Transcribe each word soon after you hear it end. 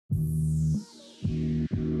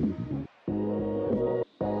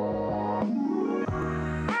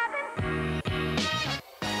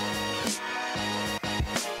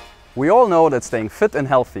We all know that staying fit and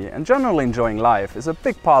healthy and generally enjoying life is a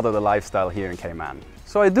big part of the lifestyle here in Cayman.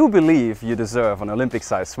 So I do believe you deserve an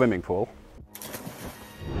Olympic-sized swimming pool,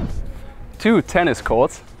 2 tennis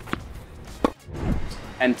courts,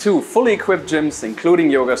 and 2 fully equipped gyms including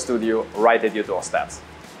yoga studio right at your doorsteps.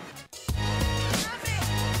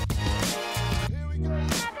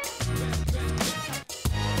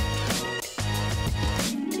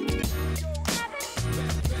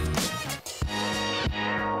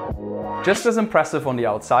 Just as impressive on the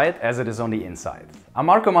outside as it is on the inside. I'm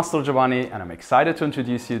Marco Mastrogiovanni and I'm excited to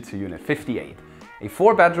introduce you to Unit 58, a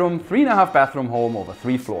 4-bedroom, 3.5 bathroom home over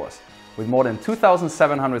 3 floors, with more than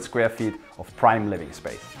 2,700 square feet of prime living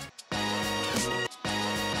space.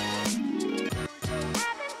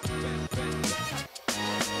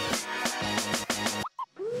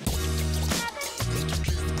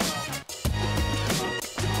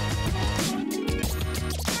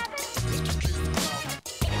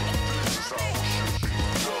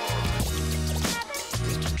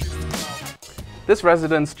 This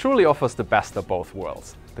residence truly offers the best of both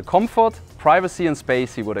worlds. The comfort, privacy and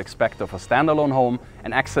space you would expect of a standalone home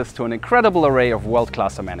and access to an incredible array of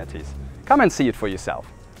world-class amenities. Come and see it for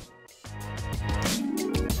yourself.